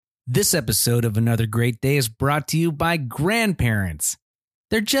This episode of Another Great Day is brought to you by grandparents.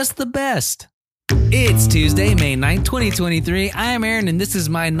 They're just the best. It's Tuesday, May 9th, 2023. I am Aaron, and this is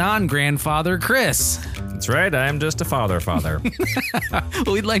my non-grandfather, Chris. That's right, I am just a father.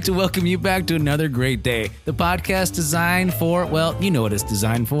 We'd like to welcome you back to Another Great Day, the podcast designed for, well, you know what it's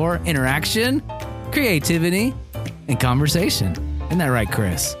designed for, interaction, creativity, and conversation. Isn't that right,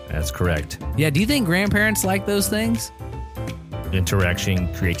 Chris? That's correct. Yeah, do you think grandparents like those things?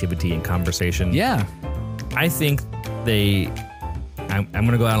 Interaction, creativity, and conversation. Yeah. I think I'm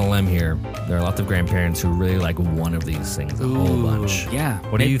going to go out on a limb here. There are lots of grandparents who really like one of these things, a whole bunch. Yeah.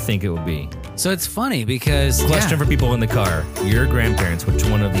 What do you think it would be? So it's funny because... Question for people in the car. Your grandparents, which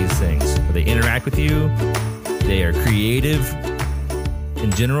one of these things? Do they interact with you? They are creative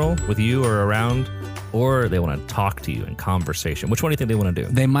in general with you or around? Or they want to talk to you in conversation? Which one do you think they want to do?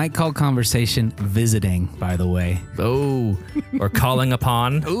 They might call conversation visiting, by the way. Oh, or calling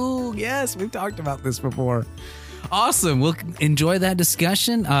upon? Oh, yes. We've talked about this before. Awesome. We'll enjoy that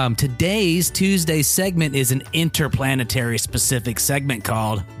discussion. Today's Tuesday segment is an interplanetary specific segment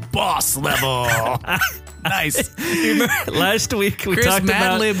called Boss Level. Nice. Last week we Chris talked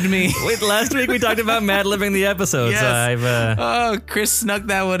about... mad-libbed me. Last week we talked about mad-libbing the episodes. Yes. Chris snuck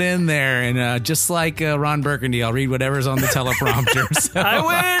that one in there. And just like Ron Burgundy, I'll read whatever's on the teleprompter. So.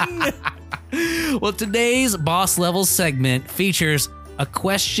 I win! Well, today's Boss Level segment features a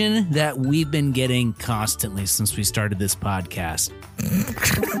question that we've been getting constantly since we started this podcast.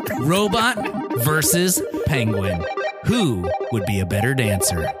 Robot versus penguin. Who would be a better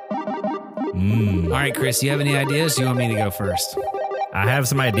dancer? All right, Chris, you have any ideas? You want me to go first? I have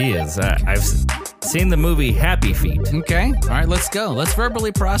some ideas. I've seen the movie Happy Feet. Okay. All right, let's go. Let's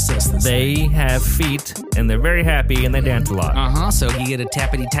verbally process this. They have feet, and they're very happy, and they dance a lot. So you get a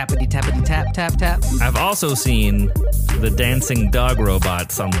tappity, tappity, tappity, tap, tap, tap. I've also seen the dancing dog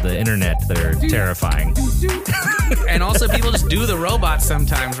robots on the internet that are terrifying. And also people just do the robots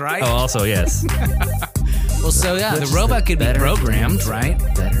sometimes, right? Oh, also, yes. Well, so yeah, the robot could be programmed, dancer, right?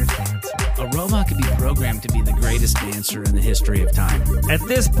 Better dancer. A robot could be programmed to be the greatest dancer in the history of time. At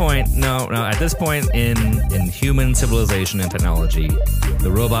this point, no. At this point in human civilization and technology,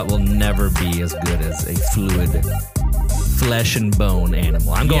 the robot will never be as good as a fluid, flesh and bone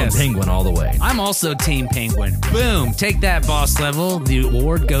animal. I'm going penguin all the way. I'm also team penguin. Boom. Take that, Boss Level. The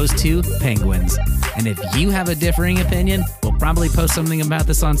award goes to penguins. And if you have a differing opinion, we'll probably post something about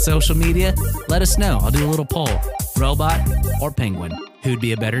this on social media. Let us know. I'll do a little poll. Robot or penguin? Who'd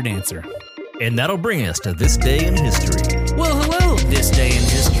be a better dancer? And that'll bring us to this day in history. Well, hello, this day in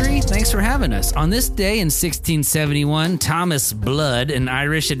history. Thanks for having us. On this day in 1671, Thomas Blood, an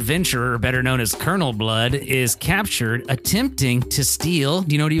Irish adventurer better known as Colonel Blood, is captured attempting to steal.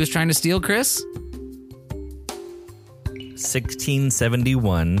 Do you know what he was trying to steal, Chris?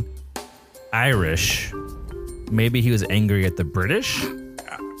 1671, Irish. Maybe he was angry at the British?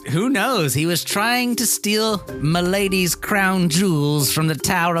 Who knows? He was trying to steal Milady's crown jewels from the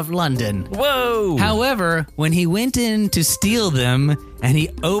Tower of London. Whoa! However, when he went in to steal them and he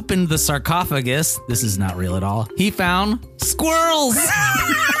opened the sarcophagus, this is not real at all, he found squirrels!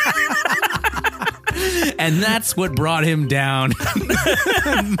 And that's what brought him down.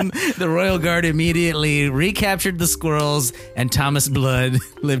 The Royal Guard immediately recaptured the squirrels, and Thomas Blood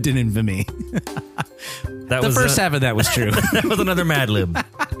lived in infamy. The first half of that was true. That was another Mad Lib.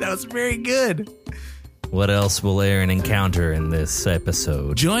 That was very good. What else will Aaron encounter in this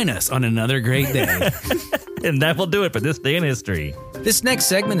episode? Join us on Another Great Day. And that will do it for this day in history. This next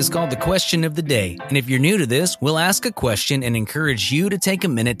segment is called the Question of the Day. And if you're new to this, we'll ask a question and encourage you to take a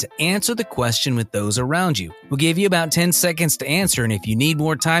minute to answer the question with those around you. We'll give you about 10 seconds to answer, and if you need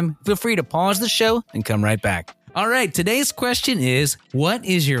more time, feel free to pause the show and come right back. All right, today's question is, what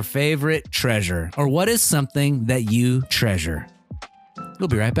is your favorite treasure? Or what is something that you treasure? We'll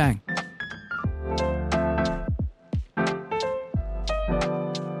be right back.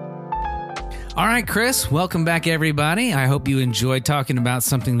 All right, Chris, welcome back, everybody. I hope you enjoyed talking about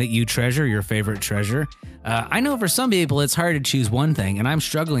something that you treasure, your favorite treasure. I know for some people it's hard to choose one thing, and I'm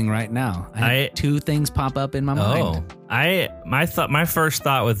struggling right now. I had two things pop up in my mind. My first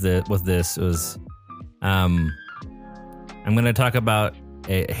thought with this was, I'm going to talk about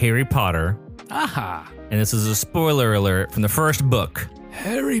Harry Potter. Aha! And this is a spoiler alert from the first book.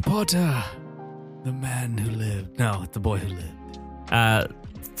 Harry Potter, the man who lived. No, the boy who lived.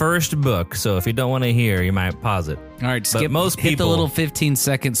 First book, so if you don't want to hear, you might pause it. All right, hit the little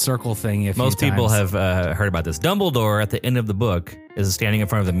 15-second circle thing. Most people have heard about this. Dumbledore, at the end of the book, is standing in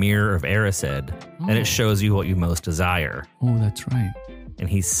front of the mirror of Erised, and it shows you what you most desire. Oh, that's right. And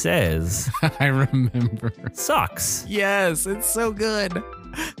he says... I remember. Socks. Yes, it's so good.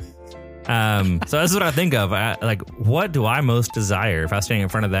 So that's what I think of. What do I most desire if I was standing in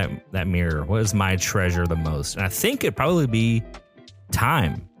front of that mirror? What is my treasure the most? And I think it'd probably be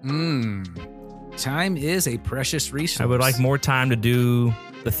time. Time is a precious resource. I would like more time to do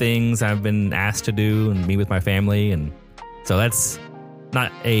the things I've been asked to do and be with my family. And so that's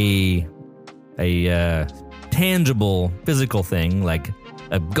not a tangible physical thing like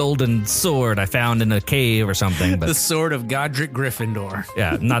a golden sword I found in a cave or something. But the sword of Godric Gryffindor.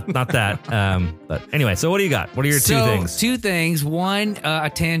 Yeah, not that. But anyway, so what do you got? What are your two things? Two things. One, a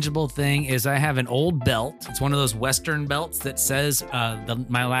tangible thing is I have an old belt. It's one of those Western belts that says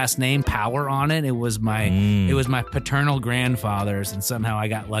my last name, Power, on it. It was my paternal grandfather's, and somehow I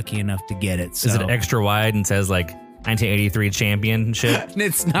got lucky enough to get it. So. Is it extra wide and says like 1983 championship?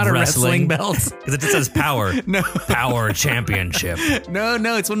 It's not a wrestling belt. Because it just says Power. No. Power championship.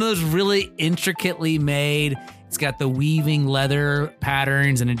 No, it's one of those really intricately made. It's got the weaving leather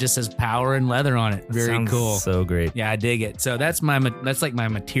patterns, and it just says Power and leather on it. Very Sounds cool. So great. Yeah, I dig it. So that's like my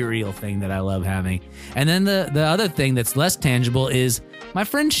material thing that I love having. And then the other thing that's less tangible is my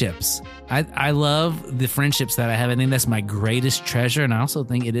friendships. I love the friendships that I have. I think that's my greatest treasure, and I also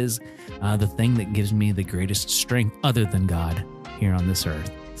think it is the thing that gives me the greatest strength other than God here on this earth.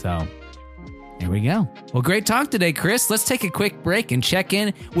 So there we go. Well, great talk today, Chris. Let's take a quick break and check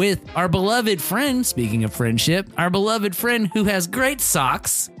in with our beloved friend, speaking of friendship, our beloved friend who has great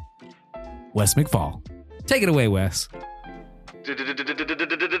socks, Wes McFall. Take it away, Wes.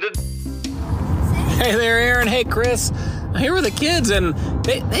 Hey there, Aaron. Hey, Chris. I'm here with the kids, and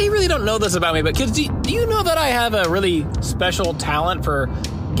they really don't know this about me, but kids, do you know that I have a really special talent for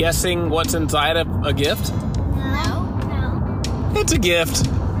guessing what's inside a gift? No. It's a gift.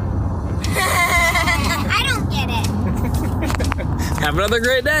 I don't get it. Have another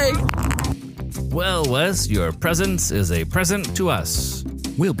great day. Well, Wes, your presence is a present to us.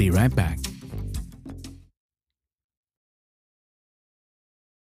 We'll be right back.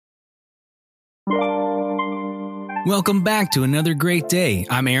 Welcome back to another great day.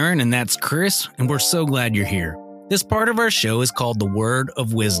 I'm Aaron, and that's Chris, and we're so glad you're here. This part of our show is called the Word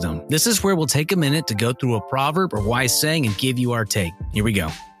of Wisdom. This is where we'll take a minute to go through a proverb or wise saying and give you our take. Here we go.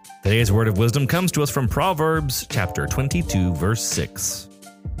 Today's word of wisdom comes to us from Proverbs chapter 22, verse 6.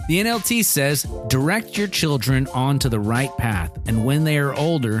 The NLT says, direct your children onto the right path, and when they are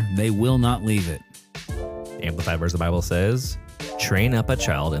older, they will not leave it. The Amplified version of the Bible says, train up a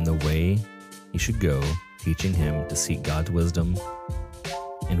child in the way he should go, teaching him to seek God's wisdom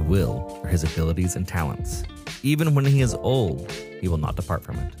and will for his abilities and talents. Even when he is old, he will not depart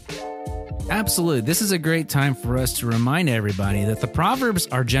from it. Absolutely. This is a great time for us to remind everybody that the Proverbs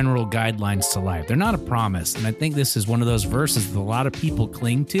are general guidelines to life. They're not a promise. And I think this is one of those verses that a lot of people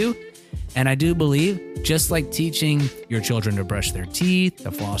cling to. And I do believe, just like teaching your children to brush their teeth,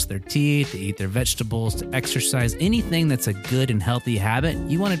 to floss their teeth, to eat their vegetables, to exercise, anything that's a good and healthy habit,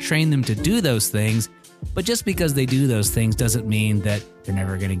 you want to train them to do those things. But just because they do those things doesn't mean that they're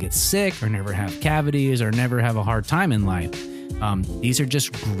never going to get sick or never have cavities or never have a hard time in life. These are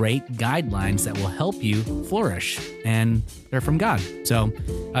just great guidelines that will help you flourish, and they're from God. So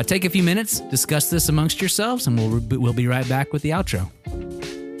take a few minutes, discuss this amongst yourselves, and we'll be right back with the outro.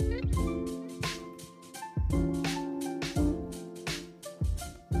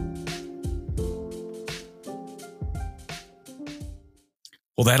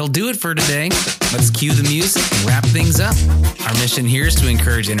 Well, that'll do it for today. Let's cue the music and wrap things up. Our mission here is to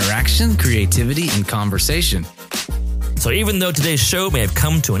encourage interaction, creativity, and conversation. So even though today's show may have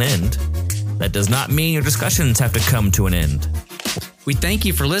come to an end, that does not mean your discussions have to come to an end. We thank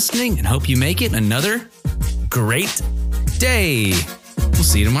you for listening and hope you make it another great day. We'll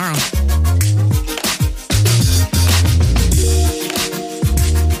see you tomorrow.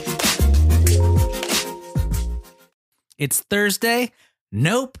 It's Thursday.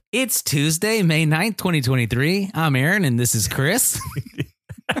 Nope, it's Tuesday, May 9th, 2023. I'm Aaron, and this is Chris.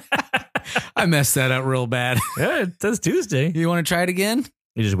 I messed that up real bad. Yeah, it says Tuesday. You want to try it again?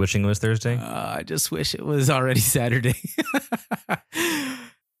 You're just wishing it was Thursday? I just wish it was already Saturday.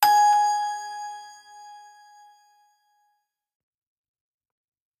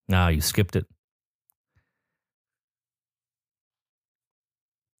 No, you skipped it.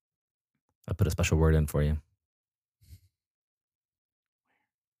 I put a special word in for you.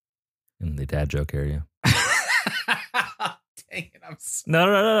 In the dad joke area. Dang it, I'm so...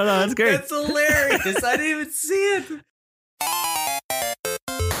 No, that's great. That's hilarious. I didn't even see it.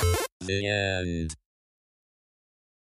 The end.